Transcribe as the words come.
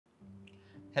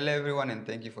Hello everyone, and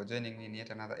thank you for joining me in yet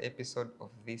another episode of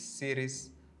this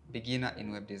series, Beginner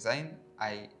in Web Design.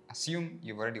 I assume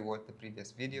you've already watched the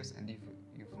previous videos, and if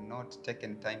you've not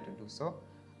taken time to do so,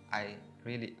 I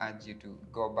really urge you to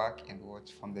go back and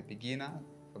watch from the beginner,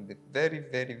 from the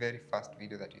very first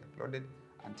video that you uploaded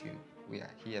until we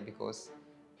are here, because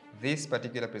this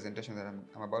particular presentation that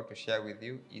I'm about to share with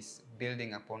you is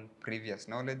building upon previous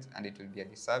knowledge, and it will be a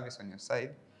disservice on your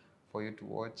side for you to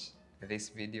watch this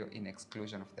video in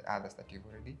exclusion of the others that you've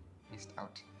already missed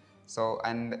out. So,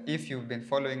 and if you've been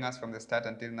following us from the start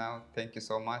until now, thank you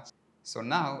so much. So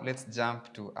now let's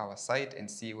jump to our site and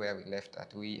see where we left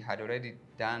at. We had already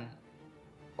done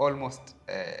almost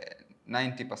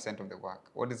 90% of the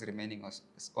work. What is remaining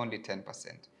is only 10%.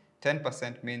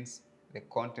 10% means the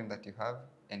content that you have,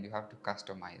 and you have to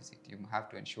customize it. You have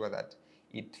to ensure that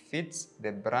it fits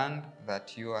the brand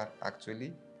that you are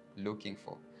actually looking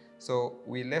for. So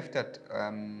we left at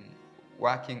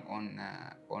working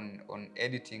on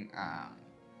editing.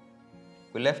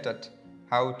 We left at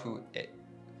how to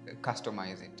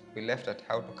customize it. We left at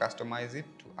how to customize it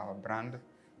to our brand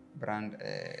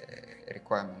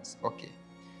requirements. Okay,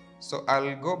 so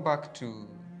I'll go back to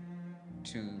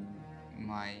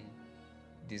my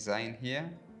design here,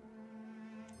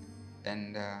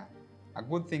 and a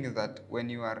good thing is that when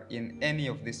you are in any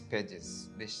of these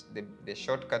pages, the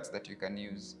shortcuts that you can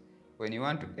use, when you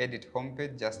want to edit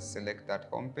homepage, just select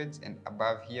that homepage, and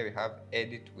above here we have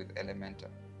edit with Elementor.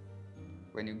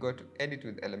 When you go to edit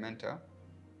with Elementor,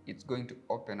 it's going to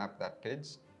open up that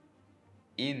page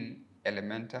in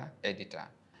Elementor editor.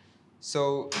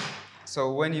 So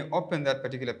when you open that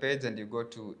particular page and you go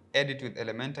to edit with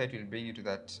Elementor, it will bring you to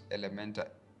that Elementor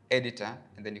editor,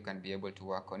 and then you can be able to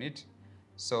work on it.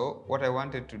 So what I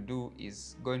wanted to do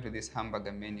is go into this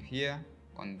hamburger menu here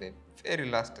on the very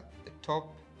last at the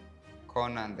top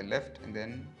corner on the left, and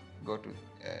then go to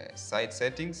site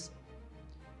settings.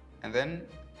 And then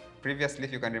previously,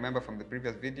 if you can remember from the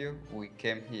previous video, we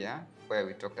came here where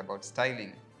we talked about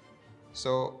styling.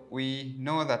 So we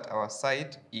know that our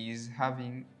site is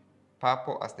having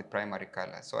purple as the primary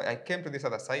color. So I came to this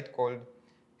other site called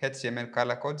HTML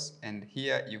color codes, and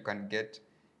here you can get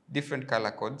different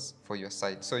color codes for your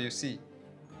site. So you see,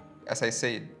 as I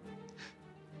said,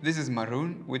 this is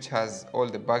maroon, which has all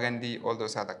the burgundy, all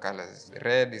those other colors.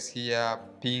 Red is here,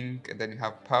 pink, and then you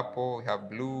have purple, we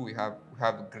have blue, we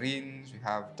have greens, we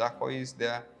have turquoise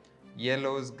there,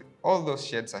 yellows, all those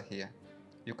shades are here.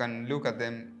 You can look at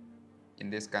them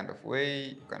in this kind of way,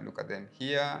 you can look at them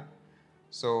here.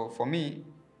 So for me,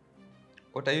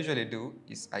 what I usually do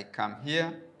is I come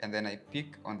here and then I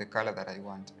pick on the color that I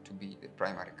want to be the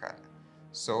primary color.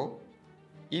 So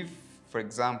if, for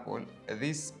example,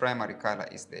 this primary color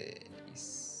is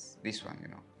this one,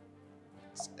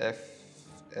 it's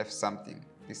F something,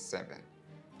 this 7.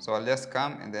 So I'll just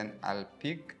come and then I'll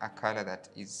pick a color that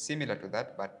is similar to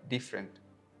that but different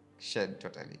shade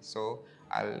totally. So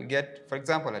I'll get, for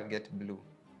example, I'll get blue.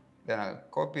 Then I'll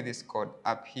copy this code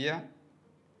up here,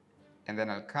 and then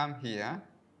I'll come here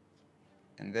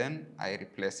and then I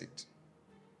replace it.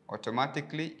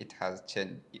 Automatically it has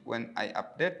changed. When I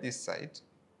update this site,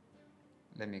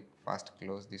 let me first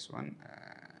close this one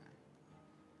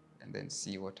and then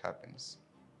see what happens.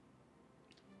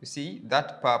 You see,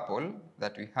 that purple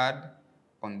that we had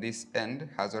on this end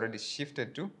has already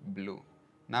shifted to blue.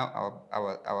 Now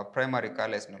our primary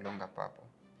color is no longer purple.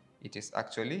 It is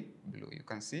actually blue, you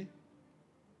can see.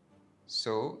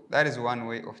 So that is one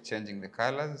way of changing the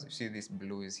colors. You see this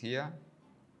blue is here.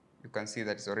 You can see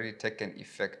that it's already taken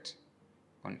effect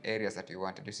on areas that you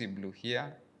wanted. You see blue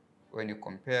here. When you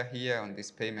compare here on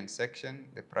this payment section,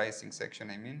 the pricing section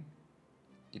I mean,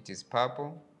 it is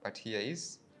purple, but here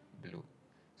is blue.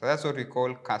 So that's what we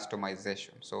call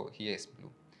customization. So here is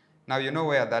blue. Now you know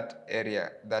where that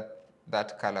area,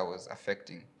 that color was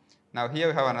affecting. Now here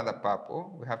we have another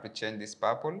purple. We have to change this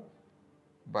purple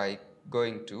by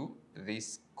going to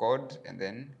this code and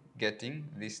then getting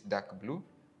this dark blue.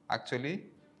 Actually,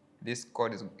 this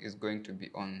code is going to be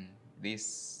on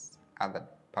this other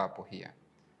purple here.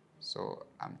 So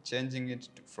I'm changing it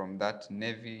from that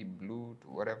navy blue to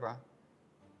whatever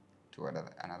to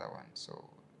another one. So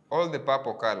all the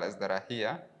purple colors that are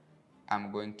here,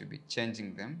 I'm going to be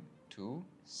changing them to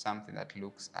something that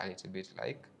looks a little bit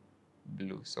like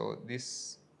blue. So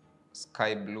this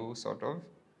sky blue sort of,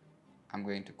 I'm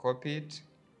going to copy it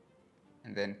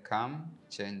and then come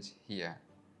change here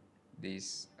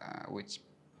this which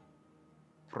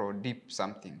pro deep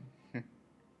something.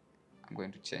 I'm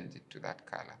going to change it to that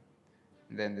color.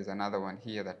 And then there's another one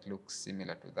here that looks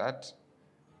similar to that,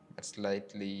 but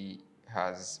slightly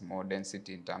has more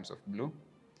density in terms of blue.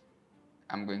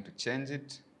 I'm going to change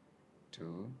it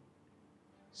to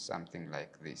something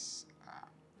like this.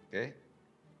 Okay.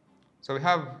 So we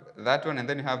have that one, and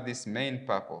then you have this main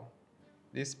purple.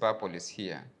 This purple is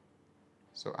here.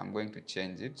 So I'm going to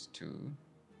change it to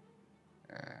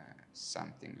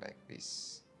something like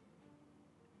this.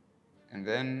 And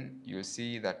then you'll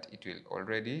see that it will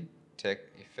already take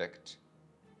effect.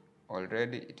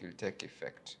 Already it will take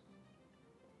effect.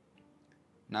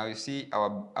 Now you see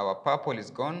our purple is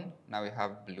gone, now we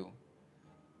have blue.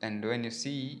 And when you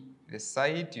see the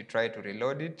site, you try to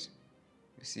reload it,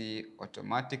 you see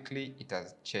automatically it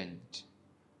has changed.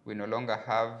 We no longer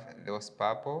have those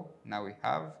purple, now we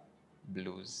have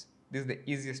blues. This is the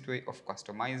easiest way of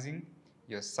customizing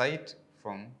your site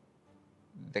from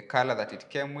the color that it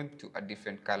came with to a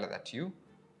different color that you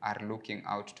are looking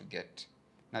out to get.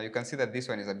 Now you can see that this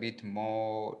one is a bit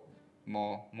more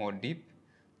deep.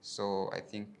 So I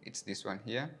think it's this one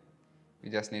here. We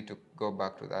just need to go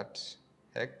back to that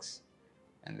hex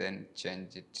and then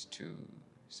change it to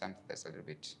something that's a little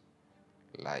bit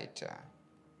lighter.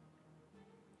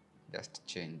 Just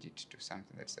change it to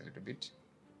something that's a little bit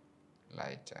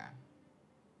lighter.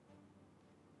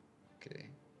 Okay.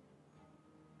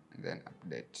 And then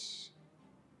update.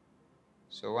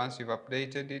 So once you've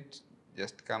updated it,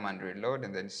 just come and reload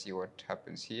and then see what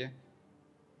happens here.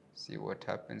 See what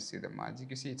happens, see the magic.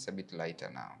 You see it's a bit lighter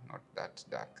now, not that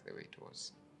dark the way it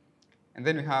was. And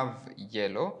then we have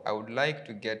yellow. I would like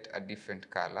to get a different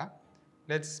color.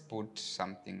 Let's put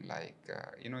something like,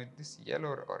 this yellow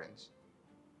or orange?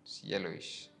 It's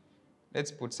yellowish.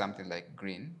 Let's put something like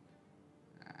green.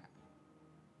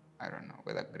 I don't know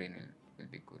whether green will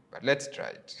be good, but let's try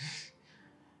it.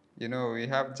 We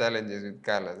have challenges with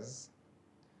colors,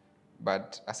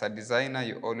 but as a designer,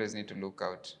 you always need to look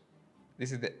out.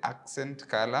 This is the accent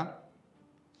color,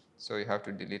 so you have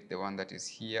to delete the one that is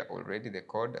here already, the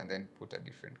code, and then put a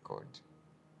different code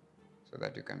so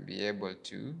that you can be able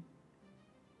to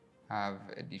have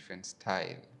a different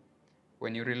style.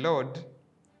 When you reload,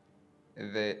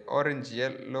 the orange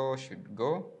yellow should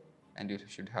go and you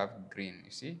should have green.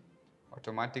 You see,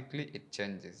 automatically it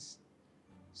changes.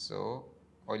 So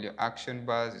all your action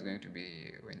bars is going to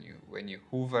be, when you're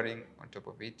hovering on top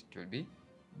of it, it will be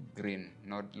green,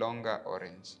 not longer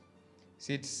orange.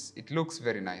 See, it looks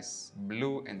very nice,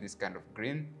 blue and this kind of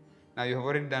green. Now you have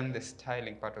already done the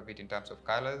styling part of it in terms of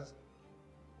colors.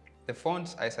 The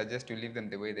fonts, I suggest you leave them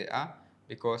the way they are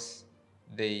because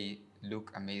they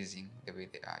look amazing the way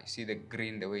they are. You see the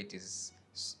green, the way it is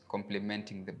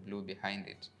complementing the blue behind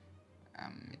it.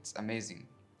 It's amazing.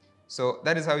 So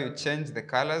that is how you change the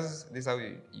colors. This is how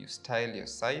you style your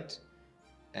site.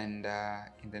 And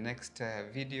in the next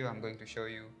video, I'm going to show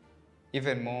you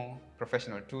even more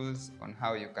professional tools on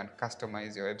how you can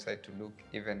customize your website to look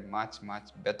even much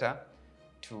better,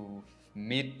 to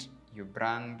meet your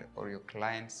brand or your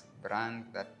client's brand,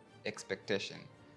 that expectation.